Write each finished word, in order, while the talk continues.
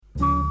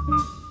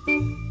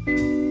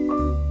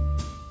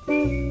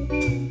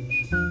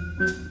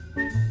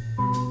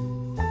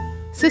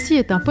Ceci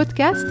est un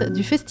podcast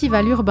du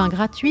festival urbain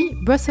gratuit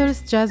Brussels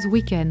Jazz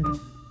Weekend.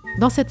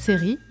 Dans cette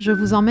série, je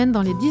vous emmène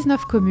dans les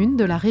 19 communes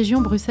de la région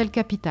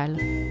Bruxelles-Capitale.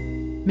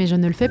 Mais je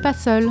ne le fais pas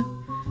seul.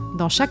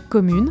 Dans chaque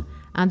commune,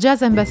 un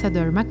jazz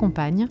ambassador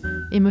m'accompagne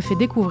et me fait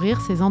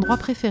découvrir ses endroits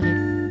préférés.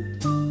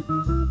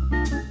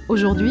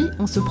 Aujourd'hui,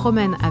 on se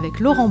promène avec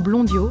Laurent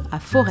Blondiau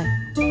à Foret.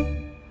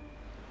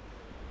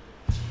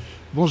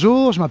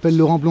 Bonjour, je m'appelle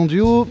Laurent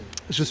Blondiau,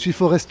 je suis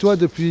forestois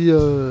depuis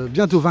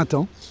bientôt 20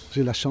 ans.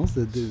 J'ai la chance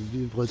de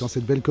vivre dans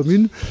cette belle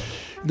commune.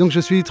 Donc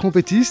je suis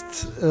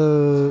trompettiste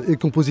et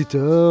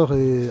compositeur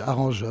et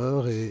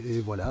arrangeur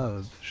et voilà,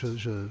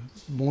 je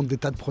monte des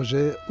tas de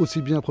projets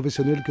aussi bien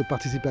professionnels que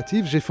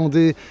participatifs. J'ai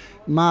fondé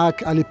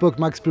Mâäk, à l'époque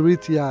Mâäk Spirit,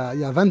 il y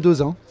a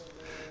 22 ans.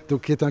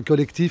 Donc, qui est un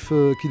collectif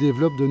qui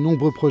développe de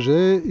nombreux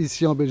projets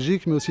ici en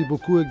Belgique, mais aussi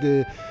beaucoup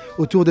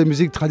autour des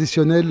musiques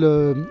traditionnelles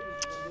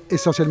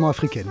essentiellement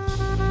africaines.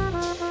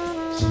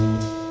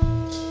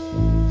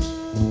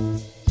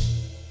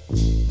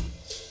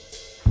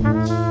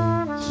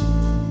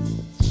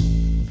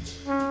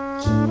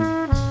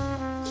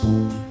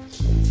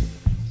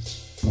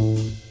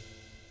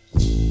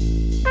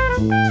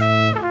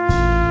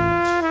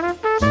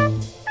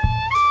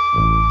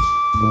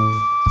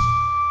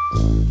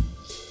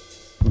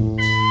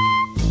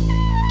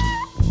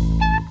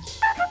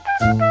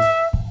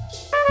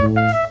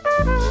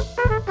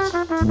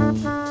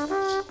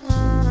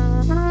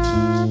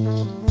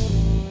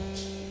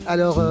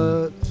 Alors,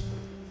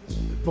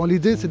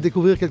 l'idée c'est de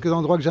découvrir quelques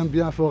endroits que j'aime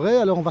bien à Foret.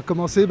 Alors on va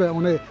commencer,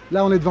 on est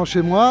devant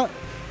chez moi.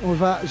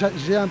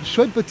 J'ai un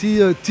chouette petit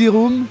tea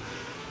room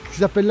qui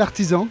s'appelle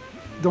l'Artisan,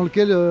 dans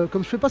lequel,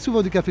 comme je ne fais pas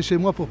souvent du café chez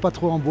moi pour pas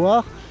trop en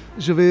boire,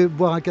 je vais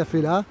boire un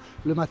café là,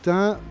 le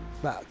matin,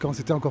 quand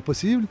c'était encore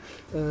possible,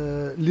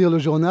 lire le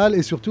journal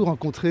et surtout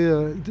rencontrer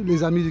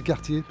les amis du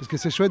quartier. Parce que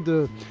c'est chouette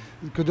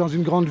que dans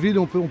une grande ville,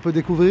 on peut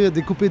découper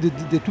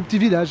des tout petits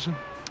villages.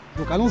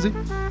 Donc allons-y.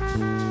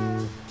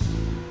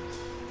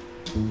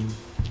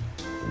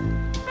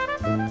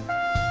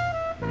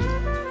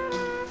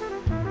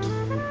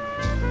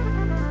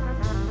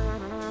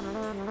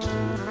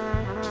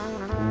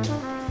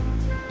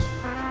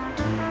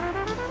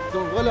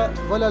 Donc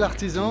voilà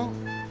l'artisan.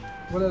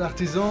 Voilà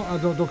l'artisan,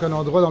 donc un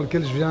endroit dans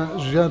lequel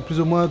je viens plus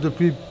ou moins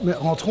depuis, mais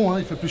rentrons,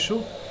 il fait plus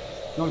chaud,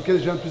 dans lequel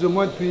je viens plus ou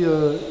moins depuis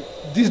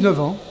 19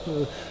 ans,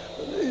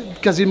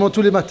 quasiment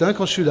tous les matins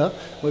quand je suis là.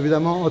 Bon,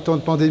 évidemment, en temps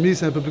de pandémie,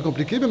 c'est un peu plus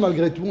compliqué, mais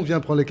malgré tout, on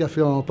vient prendre les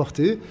cafés à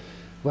emporter.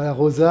 Voilà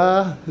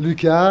Rosa,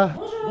 Lucas.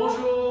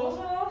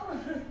 Bonjour.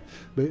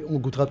 Mais on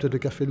goûtera peut-être le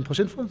café une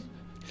prochaine fois.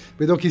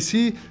 Mais donc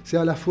ici, c'est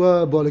à la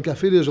fois boire le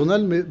café, le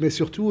journal, mais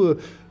surtout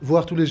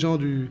voir tous les gens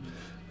du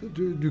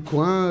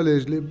coin.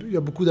 Il y a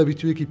beaucoup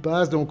d'habitués qui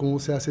passent, donc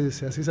c'est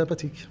assez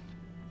sympathique.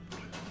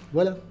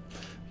 Voilà,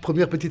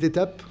 première petite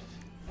étape.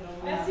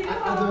 Merci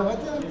À demain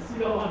matin. Merci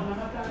Laurent.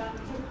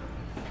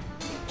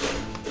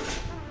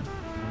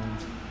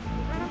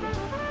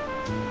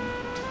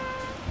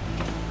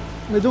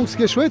 Mais donc ce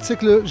qui est chouette, c'est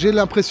que j'ai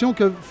l'impression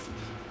que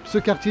ce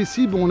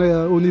quartier-ci, on est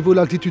au niveau de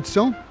l'altitude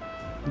 100,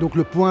 donc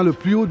le point le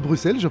plus haut de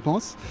Bruxelles, je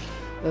pense.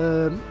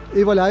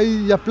 Et voilà,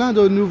 il y a plein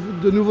de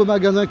nouveaux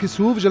magasins qui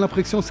s'ouvrent. J'ai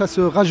l'impression que ça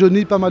se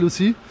rajeunit pas mal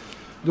aussi.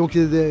 Donc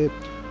il y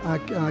a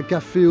un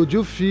café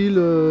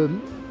audiophile,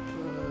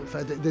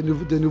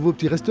 des nouveaux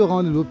petits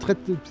restaurants, des nouveaux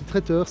petits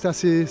traiteurs. C'est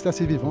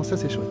assez vivant, c'est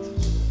assez chouette.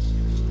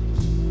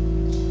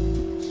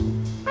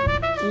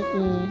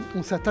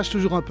 On s'attache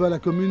toujours un peu à la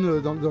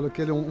commune dans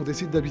laquelle on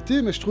décide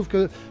d'habiter, mais je trouve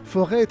que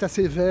Foret est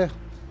assez vert.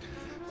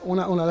 On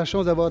a la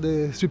chance d'avoir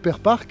des super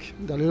parcs.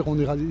 D'ailleurs, on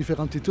ira y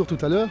faire un petit tour tout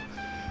à l'heure.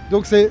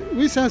 Donc c'est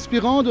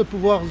inspirant de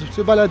pouvoir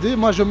se balader.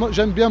 Moi,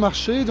 j'aime bien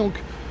marcher, donc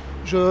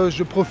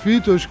je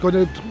profite,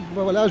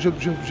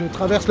 je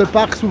traverse le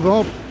parc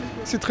souvent.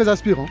 C'est très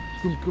inspirant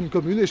comme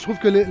commune, et je trouve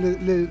que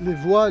les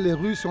voies, les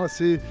rues sont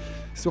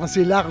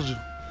assez larges.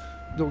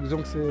 Donc on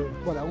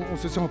ne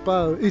se sent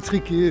pas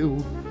étriqué ou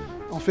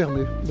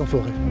enfermé dans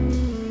Foret.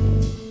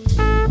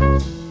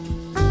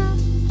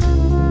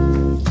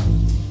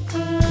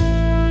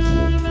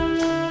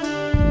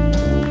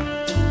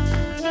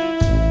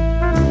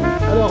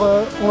 Alors,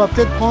 on va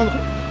peut-être prendre,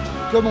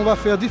 comme on va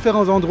faire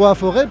différents endroits à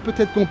Foret,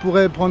 peut-être qu'on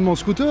pourrait prendre mon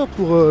scooter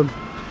pour,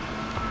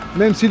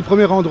 même si le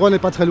premier endroit n'est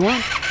pas très loin.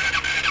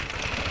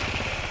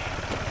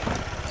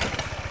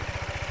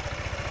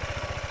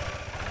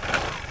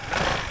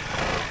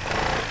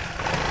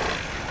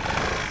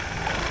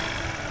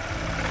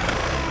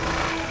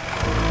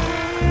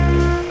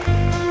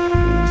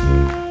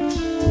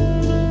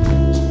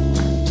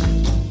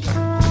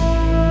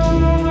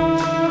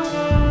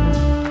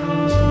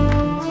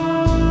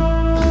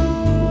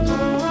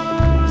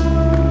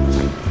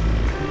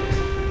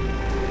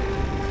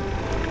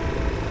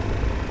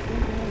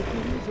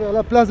 Vers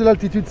la place de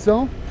l'altitude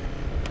 100.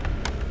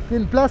 C'est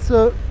une place,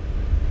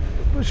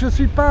 je ne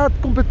suis pas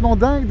complètement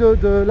dingue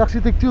de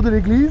l'architecture de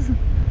l'église,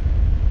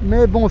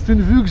 mais bon, c'est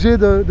une vue que j'ai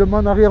de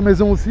mon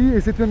arrière-maison aussi,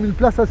 et c'est même une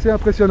place assez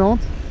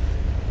impressionnante.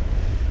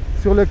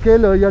 sur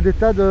lequel il y a des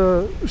tas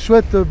de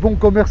chouettes bons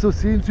commerces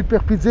aussi, une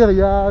super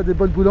pizzeria, des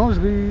bonnes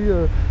boulangeries,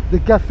 des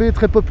cafés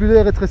très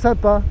populaires et très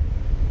sympas.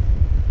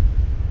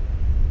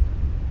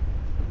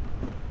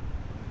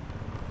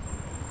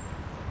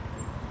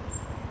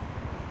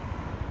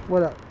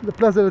 Voilà, la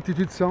place de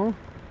l'altitude 100.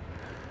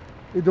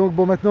 Et donc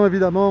bon, maintenant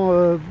évidemment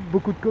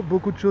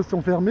beaucoup de choses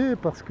sont fermées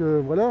parce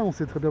que voilà, on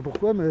sait très bien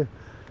pourquoi, mais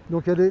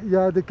donc il y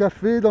a des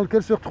cafés dans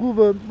lesquels se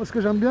retrouvent, moi ce que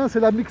j'aime bien c'est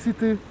la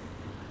mixité.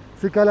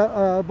 C'est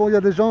bon, il y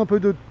a des gens un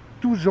peu de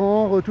tout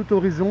genre, tout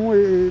horizon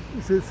et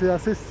c'est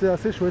assez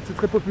chouette, c'est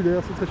très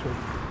populaire, c'est très chouette.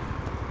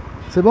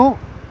 C'est bon?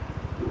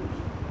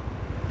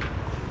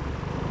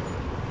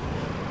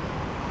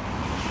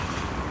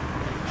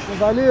 On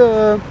va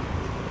aller...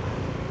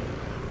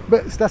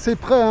 c'est assez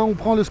près, hein. On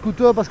prend le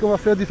scooter parce qu'on va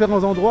faire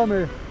différents endroits,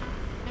 mais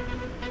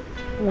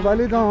on va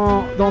aller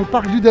dans le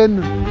parc du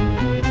Den.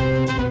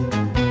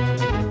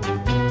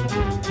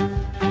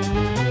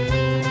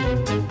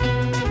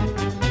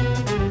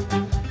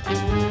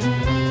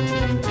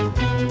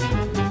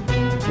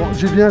 Bon,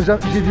 j'y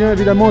viens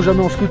évidemment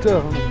jamais en scooter,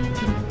 hein.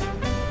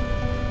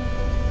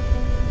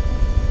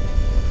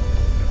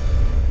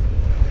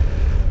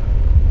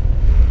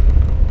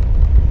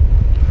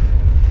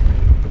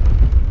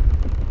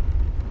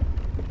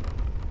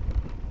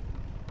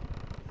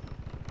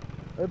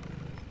 Hop.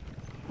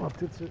 On va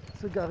peut-être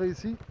se garer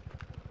ici.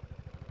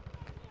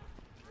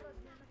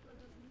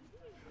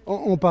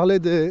 On parlait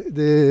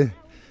des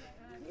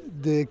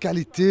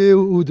qualités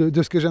ou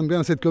de ce que j'aime bien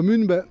dans cette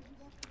commune.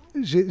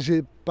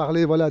 J'ai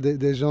parlé voilà,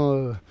 des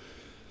gens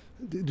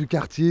du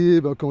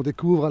quartier qu'on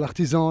découvre à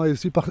l'artisan et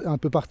aussi un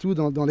peu partout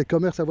dans les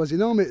commerces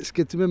avoisinants. Mais ce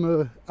qui est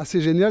même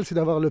assez génial, c'est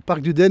d'avoir le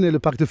parc du Den et le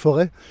parc de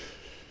Foret.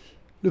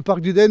 Le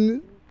parc du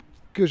Den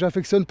que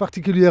j'affectionne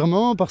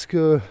particulièrement parce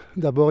que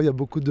d'abord il y a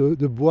beaucoup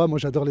de bois, moi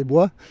j'adore les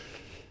bois.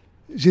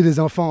 J'ai des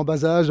enfants en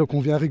bas âge, donc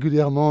on vient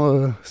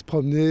régulièrement se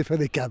promener, faire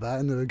des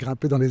cabanes,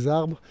 grimper dans les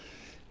arbres.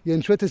 Il y a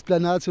une chouette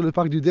esplanade sur le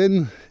parc du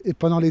Den et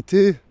pendant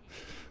l'été,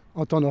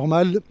 en temps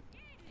normal,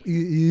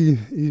 ils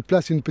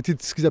placent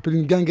ce qu'ils appellent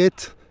une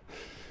guinguette.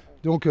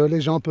 Donc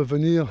les gens peuvent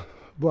venir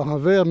boire un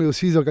verre, mais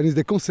aussi ils organisent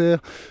des concerts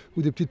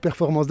ou des petites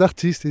performances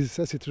d'artistes et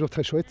ça c'est toujours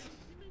très chouette.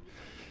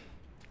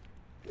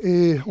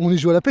 Et on y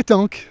joue à la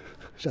pétanque.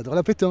 J'adore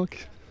la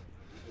pétanque.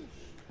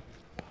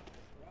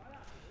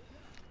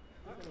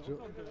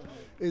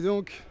 Et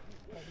donc,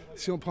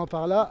 si on prend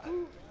par là,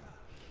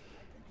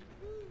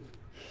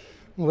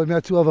 on va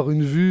bientôt avoir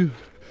une vue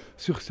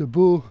sur ce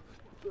beau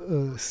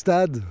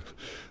stade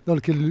dans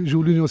lequel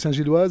joue l'Union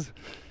Saint-Gilloise,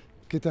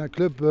 qui est un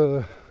club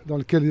dans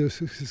lequel,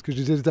 c'est ce que je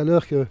disais tout à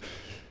l'heure, que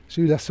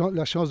j'ai eu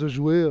la chance de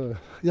jouer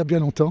il y a bien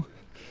longtemps.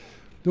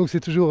 Donc c'est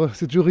toujours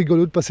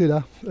rigolo de passer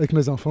là, avec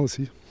mes enfants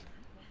aussi.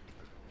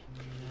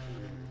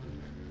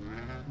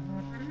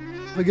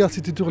 Regarde,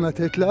 si tu tournes la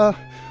tête là,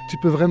 tu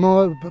peux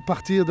vraiment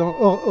partir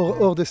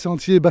hors des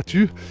sentiers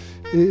battus.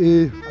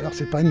 Alors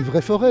c'est pas une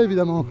vraie forêt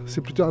évidemment,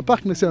 c'est plutôt un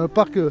parc, mais c'est un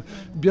parc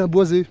bien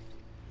boisé.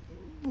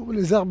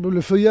 Les arbres,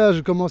 le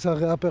feuillage commence à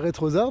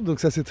réapparaître aux arbres,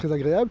 donc ça c'est très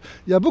agréable.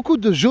 Il y a beaucoup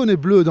de jaune et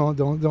bleu dans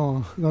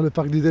le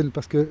parc d'Iden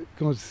parce que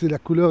c'est les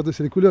couleurs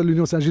de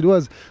l'Union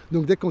Saint-Gilloise.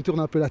 Donc dès qu'on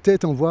tourne un peu la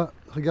tête, on voit,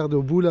 regarde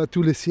au bout là,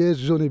 tous les sièges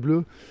jaunes et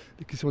bleus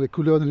qui sont les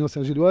couleurs de l'Union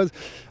Saint-Gilloise.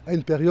 À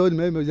une période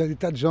même, il y a des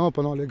tas de gens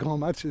pendant les grands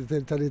matchs, il y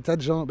a des tas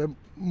de gens.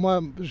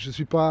 Moi,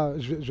 je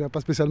viens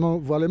pas spécialement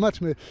voir les matchs,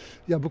 mais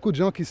il y a beaucoup de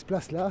gens qui se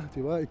placent là, tu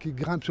vois, et qui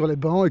grimpent sur les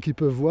bancs et qui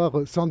peuvent voir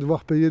sans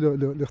devoir payer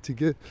leur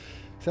ticket.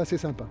 C'est assez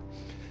sympa.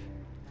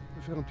 On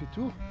va faire un petit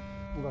tour.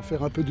 On va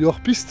faire un peu du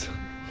hors-piste.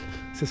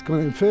 C'est ce qu'on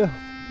aime faire.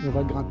 On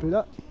va grimper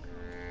là.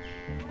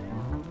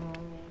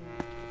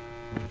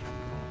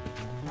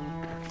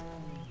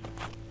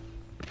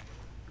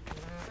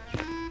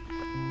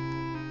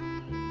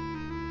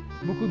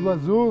 Beaucoup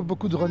d'oiseaux,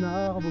 beaucoup de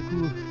renards,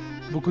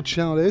 beaucoup de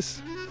chiens en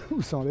laisse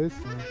ou sans laisse.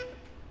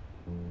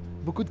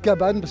 Beaucoup de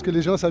cabanes parce que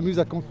les gens s'amusent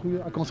à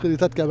construire des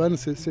tas de cabanes.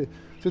 C'est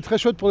très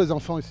chouette pour les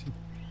enfants ici.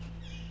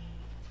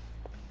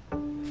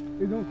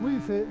 Et donc oui,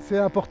 c'est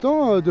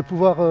important de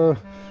pouvoir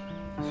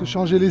se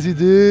changer les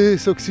idées,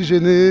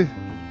 s'oxygéner,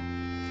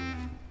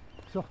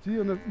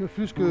 sortir, ne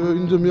fût-ce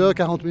qu'une demi-heure,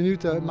 40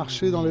 minutes à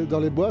marcher dans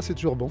les bois, c'est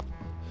toujours bon.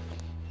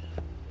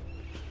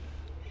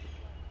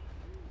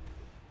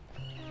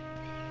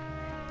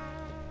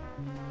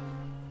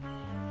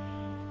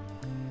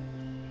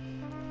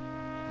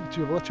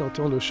 Tu vois, tu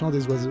entends le chant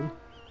des oiseaux.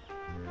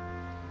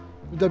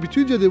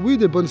 D'habitude, il y a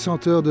des bonnes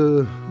senteurs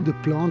de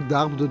plantes,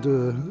 d'arbres,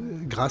 de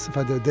grâce,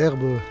 enfin d'herbes.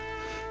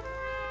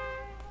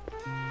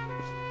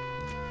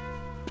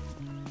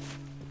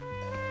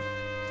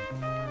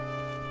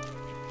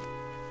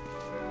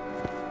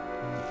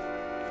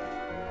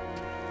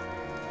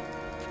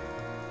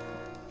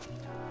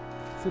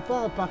 C'est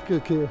pas un parc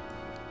qui est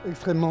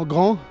extrêmement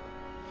grand,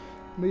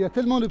 mais il y a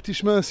tellement de petits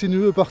chemins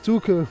sinueux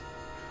partout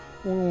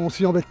qu'on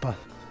s'y embête pas.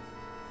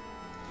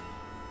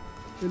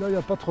 Et là, il n'y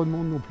a pas trop de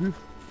monde non plus.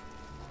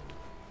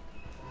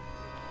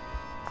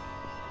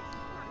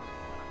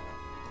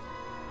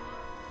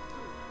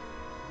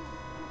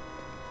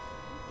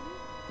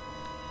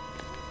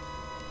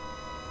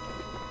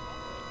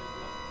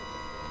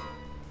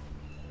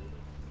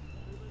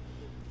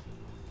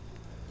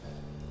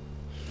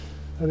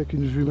 avec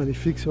une vue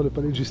magnifique sur le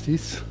palais de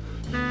justice.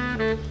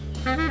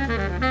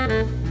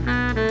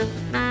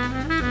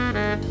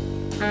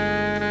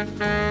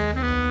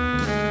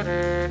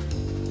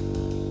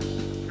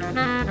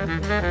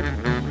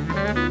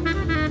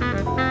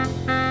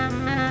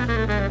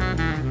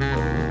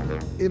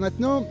 Et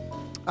maintenant,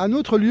 un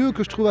autre lieu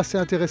que je trouve assez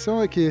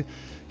intéressant et qui est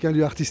un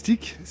lieu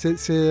artistique, c'est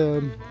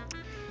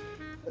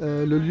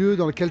le lieu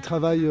dans lequel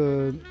travaille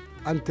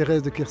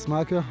Anne-Thérèse de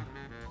Kersmaker,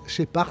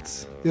 chez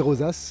Partz et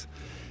Rosas.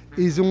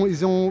 Et ils ont,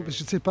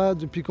 je ne sais pas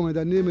depuis combien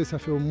d'années, mais ça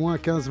fait au moins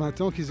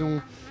 15-20 ans qu'ils ont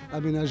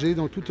aménagé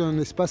dans tout un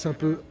espace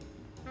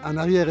un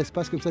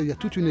arrière-espace comme ça. Il y a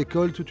toute une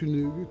école, toute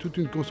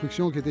une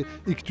construction qui était...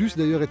 Ictus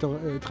d'ailleurs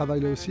travaille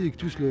là aussi,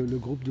 Ictus, le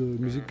groupe de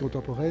musique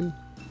contemporaine,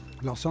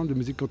 l'ensemble de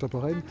musique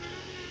contemporaine.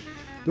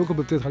 Donc on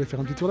peut peut-être aller faire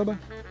un petit tour là-bas.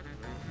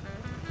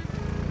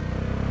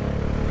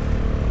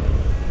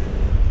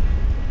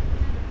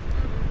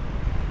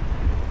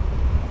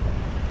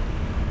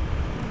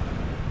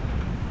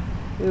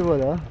 Et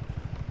voilà,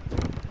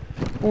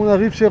 on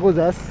arrive chez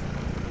Rosas.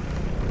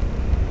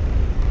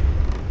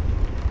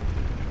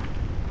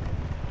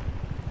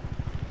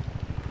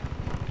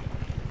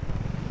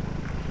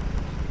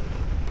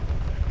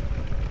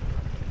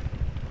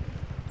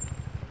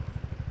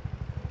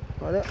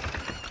 Voilà.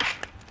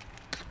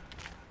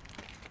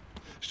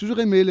 J'ai toujours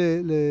aimé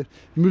les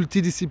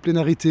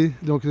multidisciplinarités,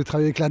 donc de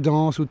travailler avec la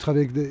danse, ou de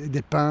travailler avec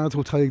des peintres, ou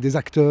de travailler avec des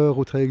acteurs,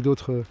 ou de travailler avec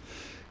d'autres...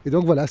 Et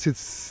donc voilà, c'est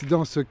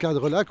dans ce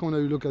cadre-là qu'on a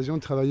eu l'occasion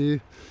de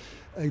travailler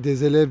avec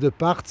des élèves de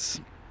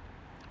Partz.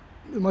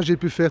 Moi j'ai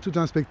pu faire tout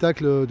un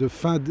spectacle de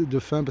fin,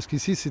 parce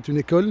qu'ici c'est une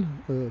école,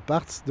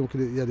 Partz, donc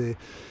il y a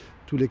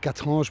tous les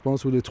 4 ans je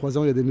pense, ou les 3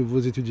 ans, il y a des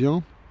nouveaux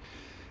étudiants.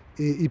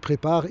 Et ils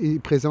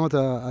présentent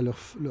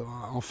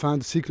en fin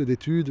de cycle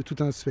d'études tout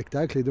un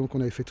spectacle. Et donc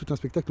on avait fait tout un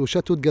spectacle au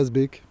château de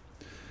Gazbeek.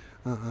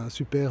 Un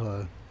super...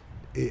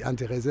 et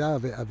Anne-Thérèse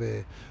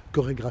avait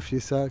chorégraphié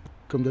ça,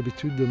 comme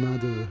d'habitude, de main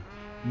de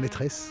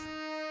maîtresse.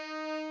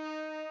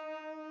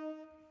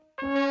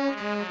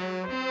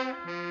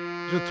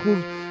 Je trouve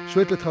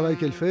chouette le travail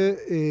qu'elle fait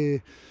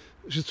et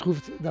je trouve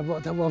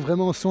d'avoir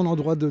vraiment son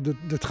endroit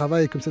de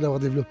travail, comme ça, d'avoir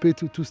développé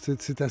toute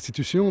cette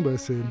institution,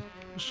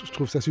 je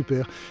trouve ça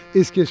super.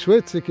 Et ce qui est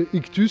chouette, c'est que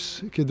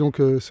Ictus, qui est donc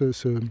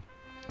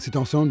cet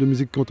ensemble de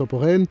musique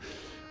contemporaine,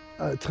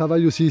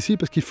 travaille aussi ici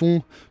parce qu'ils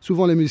font,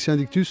 souvent les musiciens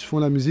d'Ictus font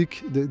la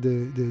musique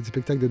des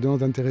spectacles de danse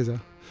d'Anne-Thérèse.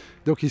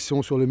 Donc ils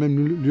sont sur le même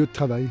lieu de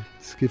travail,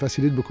 ce qui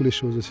facilite beaucoup les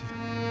choses aussi.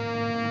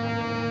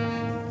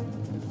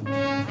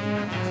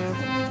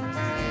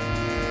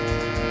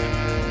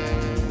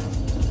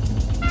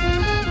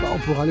 On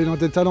pourra aller dans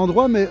des tas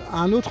d'endroits, mais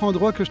un autre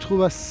endroit que je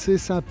trouve assez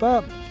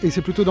sympa, et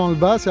c'est plutôt dans le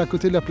bas, c'est à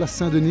côté de la place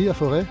Saint-Denis à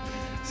Foret,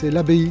 c'est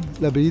l'abbaye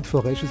de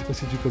Foret. Je ne sais pas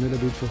si tu connais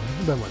l'abbaye de Foret.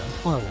 Ben voilà,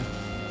 en avant.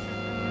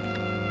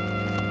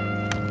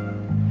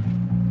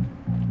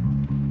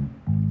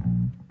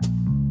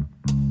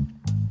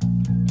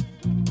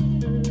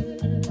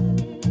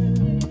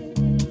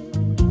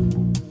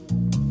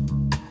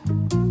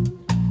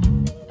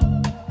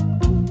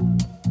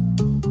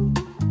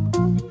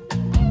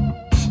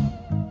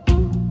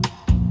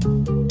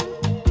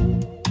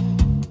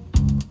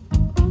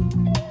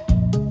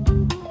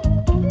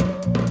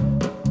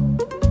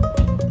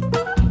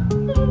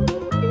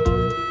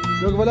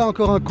 Donc voilà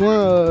encore un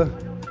coin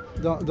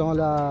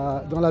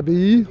dans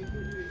l'abbaye.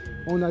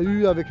 On a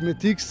eu avec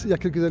Métix il y a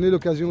quelques années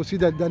l'occasion aussi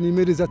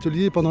d'animer des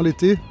ateliers pendant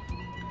l'été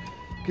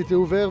qui étaient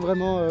ouverts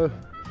vraiment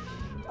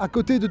à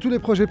côté de tous les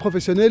projets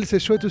professionnels. C'est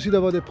chouette aussi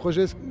d'avoir des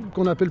projets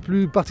qu'on appelle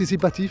plus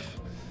participatifs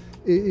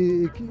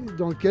et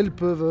dans lesquels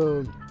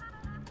peuvent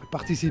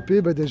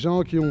participer des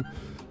gens qui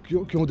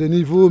ont des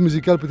niveaux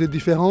musicaux peut-être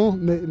différents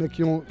mais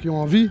qui ont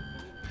envie.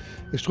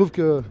 Et je trouve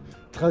que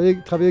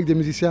travailler avec des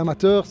musiciens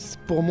amateurs,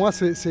 pour moi,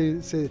 ça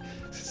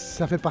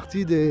fait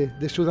partie des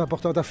choses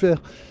importantes à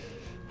faire.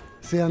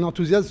 C'est un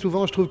enthousiasme.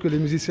 Souvent, je trouve que les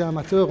musiciens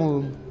amateurs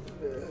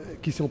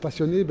qui sont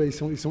passionnés, ils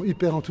sont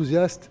hyper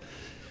enthousiastes.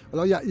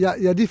 Alors, il y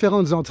a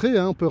différentes entrées.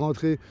 On peut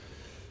rentrer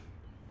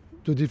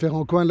de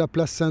différents coins de la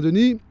place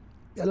Saint-Denis.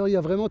 Et alors, il y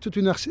a vraiment toute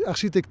une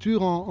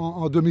architecture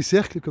en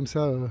demi-cercle, comme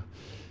ça,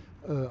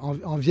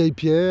 en vieille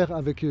pierre,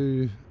 avec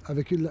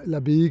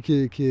l'abbaye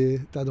qui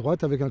est à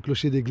droite, avec un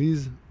clocher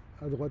d'église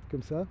à droite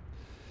comme ça.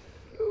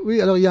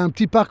 Oui, alors il y a un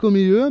petit parc au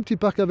milieu, un petit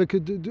parc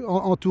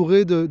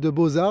entouré de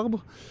beaux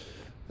arbres,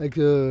 avec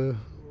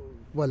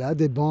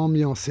des bancs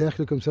mis en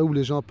cercle comme ça, où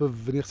les gens peuvent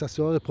venir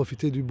s'asseoir et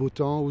profiter du beau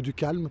temps ou du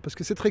calme, parce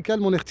que c'est très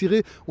calme, on est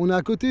retiré, on est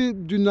à côté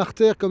d'une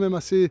artère quand même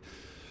assez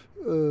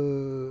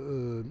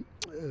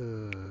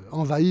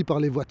envahie par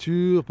les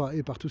voitures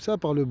et par tout ça,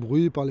 par le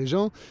bruit, par les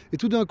gens, et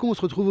tout d'un coup on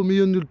se retrouve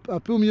un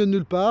peu au milieu de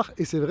nulle part,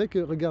 et c'est vrai que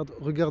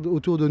regarde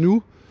autour de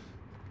nous,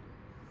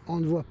 on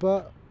ne voit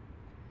pas.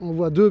 On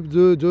voit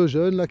deux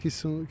jeunes là qui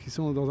sont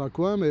dans un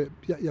coin, mais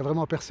il n'y a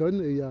vraiment personne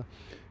et il y a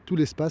tout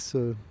l'espace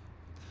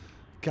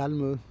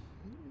calme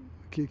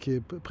qui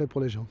est prêt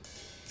pour les gens.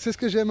 C'est ce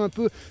que j'aime un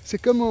peu.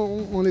 C'est comme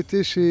on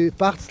était chez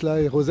Partz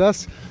là, et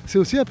Rosas, c'est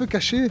aussi un peu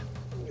caché.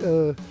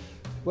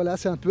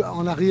 C'est un peu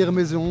en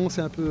arrière-maison,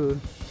 c'est un peu...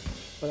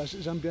 Voilà,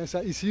 j'aime bien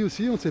ça. Ici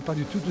aussi, on ne sait pas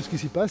du tout ce qui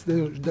s'y passe.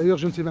 D'ailleurs,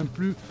 je ne sais même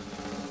plus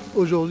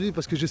aujourd'hui,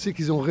 parce que je sais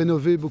qu'ils ont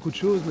rénové beaucoup de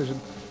choses, mais je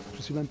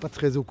ne suis même pas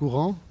très au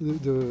courant.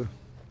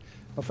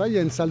 Enfin, il y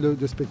a une salle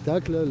de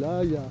spectacle,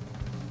 là, il y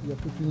a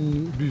toute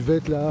une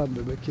buvette là,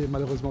 qui est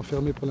malheureusement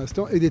fermée pour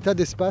l'instant, et des tas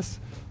d'espaces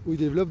où ils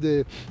développent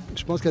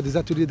je pense qu'il y a des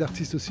ateliers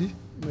d'artistes aussi,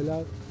 mais là,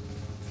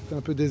 c'est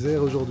un peu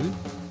désert aujourd'hui.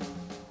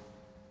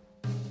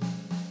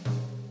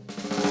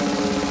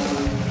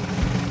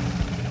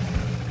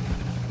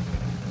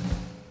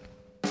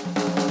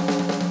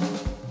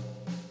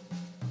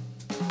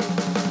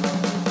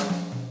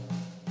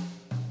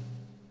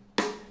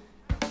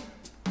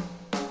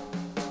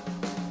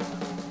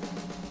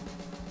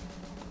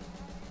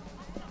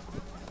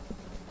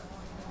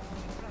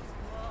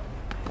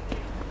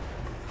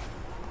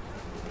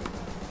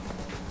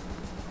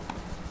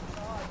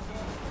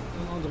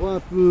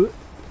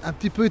 Un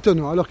petit peu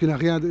étonnant, alors qu'il n'y a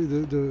rien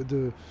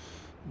de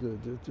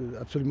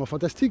absolument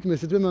fantastique, mais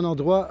c'est même un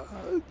endroit,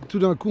 tout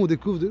d'un coup on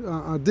découvre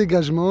un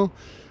dégagement.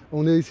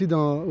 On est ici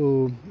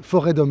au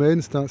Foret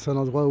domaine, c'est un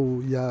endroit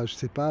où il y a, je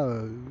sais pas,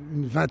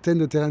 une vingtaine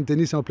de terrains de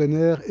tennis en plein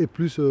air et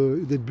plus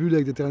des bulles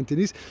avec des terrains de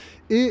tennis.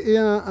 Et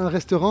un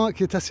restaurant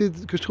que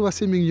je trouve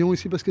assez mignon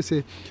ici parce que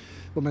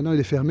bon, maintenant il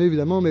est fermé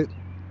évidemment, mais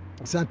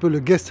c'est un peu le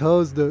guest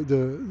house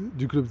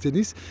du club de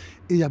tennis.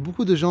 Et il y a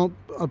beaucoup de gens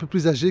un peu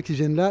plus âgés qui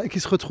viennent là et qui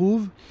se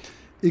retrouvent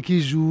et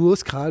qui jouent au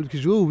Scrabble,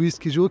 qui jouent au whist,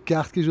 qui jouent aux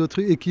cartes, qui jouent au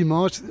truc et qui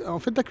mangent. En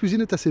fait, la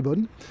cuisine est assez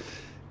bonne.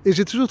 Et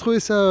j'ai toujours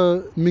trouvé ça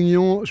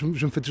mignon. Je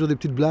me fais toujours des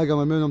petites blagues en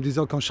moi-même en me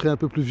disant quand je serai un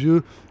peu plus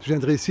vieux, je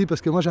viendrai ici parce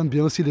que moi j'aime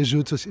bien aussi les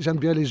jeux. J'aime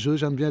bien les jeux,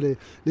 j'aime bien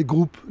les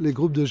groupes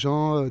de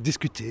gens,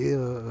 discuter,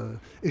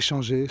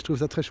 échanger. Je trouve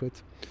ça très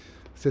chouette.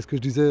 C'est ce que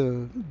je disais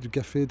du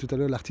café tout à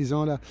l'heure,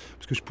 l'artisan là,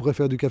 parce que je pourrais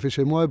faire du café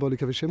chez moi et boire du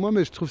café chez moi,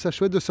 mais je trouve ça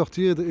chouette de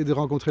sortir et de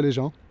rencontrer les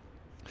gens.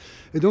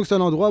 Et donc c'est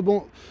un endroit,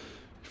 bon,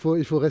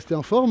 il faut rester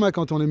en forme hein,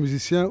 quand on est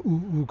musicien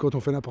ou quand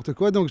on fait n'importe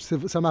quoi. Donc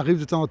ça m'arrive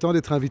de temps en temps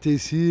d'être invité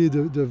ici,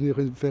 de venir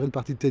faire une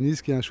partie de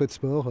tennis qui est un chouette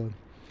sport.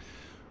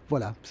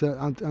 Voilà, c'est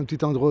un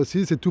petit endroit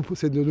aussi, c'est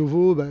de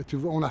nouveau, tu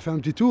vois, on a fait un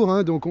petit tour,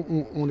 hein, donc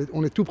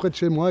on est tout près de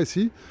chez moi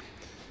ici.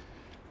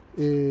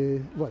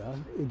 Et voilà,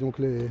 et donc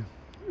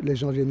les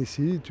gens viennent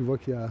ici, tu vois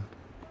qu'il y a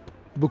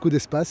beaucoup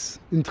d'espace,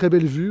 une très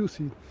belle vue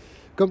aussi.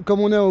 Comme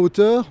on est en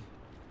hauteur,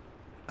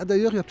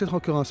 d'ailleurs il y a peut-être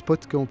encore un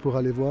spot qu'on pourra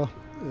aller voir.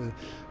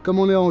 Comme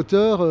on est en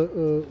hauteur,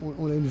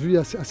 on a une vue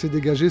assez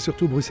dégagée,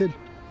 surtout Bruxelles.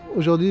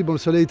 Aujourd'hui, bon, le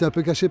soleil est un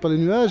peu caché par les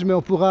nuages, mais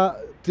on pourra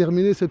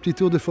terminer ce petit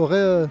tour de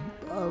forêt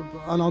à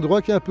un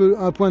endroit qui est un peu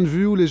un point de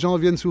vue où les gens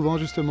viennent souvent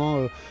justement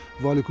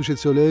voir le coucher de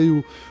soleil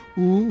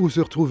ou se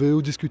retrouver,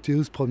 ou discuter,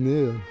 ou se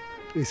promener.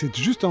 Et c'est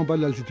juste en bas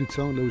de l'altitude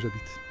 100, là où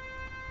j'habite.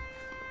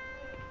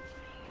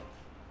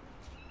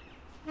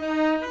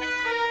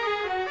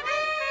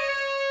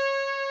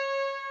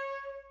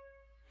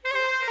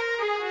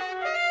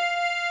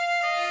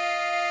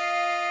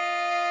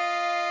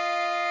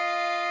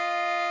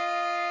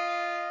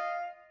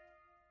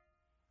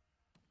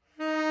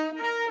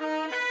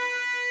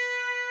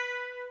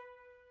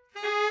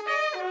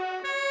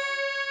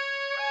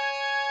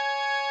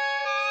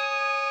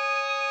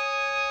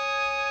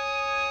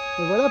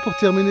 Et voilà pour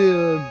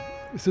terminer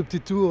ce petit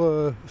tour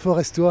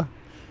forestois.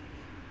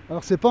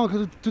 Alors c'est pas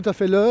encore tout à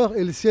fait l'heure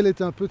et le ciel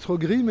est un peu trop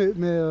gris, mais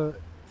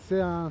c'est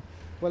un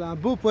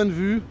beau point de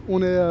vue.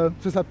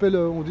 Ça s'appelle,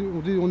 on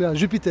dit on est à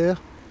Jupiter.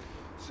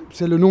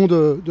 C'est le nom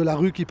de la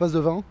rue qui passe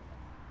devant.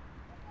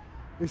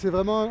 Et c'est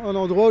vraiment un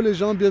endroit où les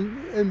gens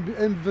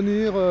aiment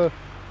venir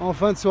en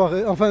fin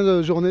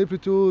de journée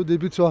plutôt,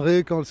 début de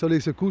soirée quand le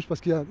soleil se couche, parce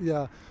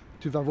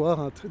tu vas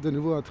voir de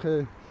nouveau un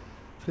très,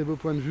 très beau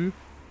point de vue.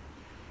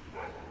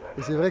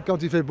 Et c'est vrai que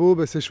quand il fait beau,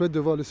 c'est chouette de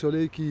voir le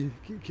soleil qui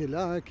est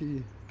là, hein,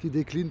 qui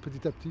décline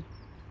petit à petit.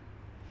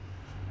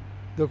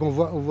 Donc on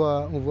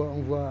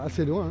voit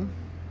assez loin.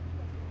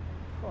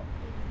 Hein.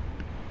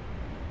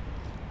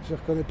 Je ne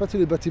reconnais pas tous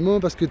les bâtiments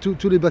parce que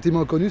tous les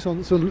bâtiments connus sont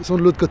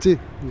de l'autre côté.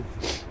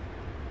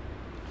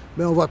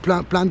 Mais on voit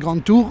plein de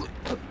grandes tours.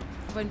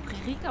 On voit une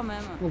prairie quand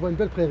même. On voit une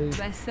belle prairie.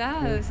 Bah ça,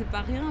 c'est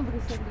pas rien à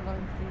Bruxelles de voir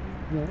une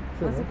prairie.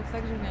 Non, C'est pour ça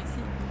que je viens ici.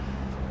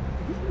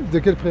 De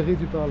quelle prairie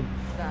tu parles?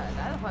 Bah,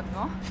 là,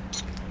 droitement.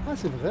 Ah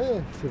c'est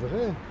vrai.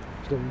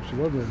 Je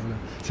vois, mais voilà.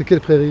 C'est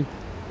quelle prairie?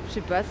 Je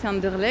sais pas, c'est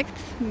Anderlecht,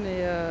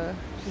 mais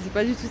je sais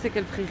pas du tout c'est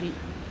quelle prairie.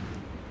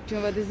 Puis on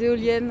voit des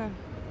éoliennes.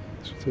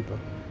 Je ne sais pas.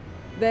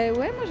 Ben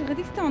ouais, moi j'aurais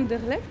dit que c'était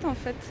Anderlecht en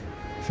fait.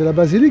 C'est la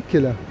basilique qui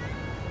est là.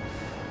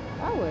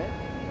 Ah ouais.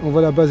 On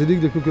voit la basilique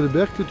de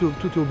Kuckelberg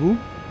tout au bout.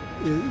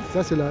 Et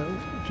ça c'est là,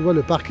 tu vois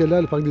le parc est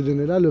là, le parc de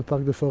Denis est là, le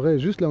parc de Foret est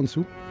juste là en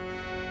dessous.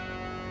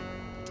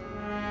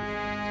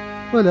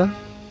 Voilà,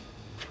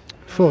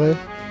 Foret.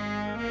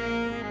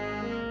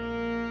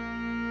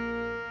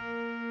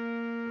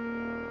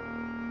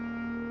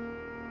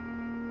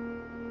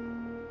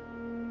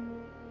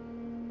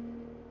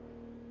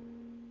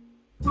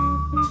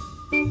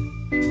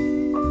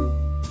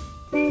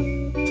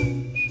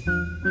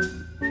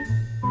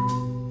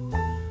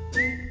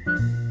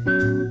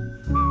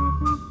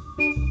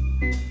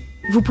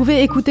 Vous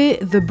pouvez écouter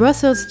The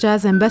Brussels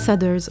Jazz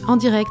Ambassadors en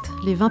direct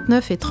les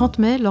 29 et 30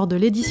 mai lors de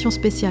l'édition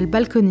spéciale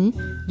Balcony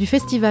du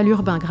festival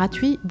urbain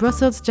gratuit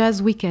Brussels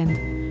Jazz Weekend.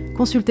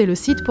 Consultez le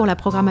site pour la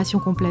programmation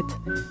complète.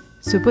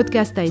 Ce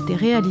podcast a été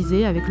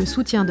réalisé avec le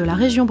soutien de la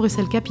région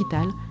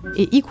Bruxelles-Capitale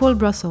et Equal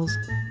Brussels.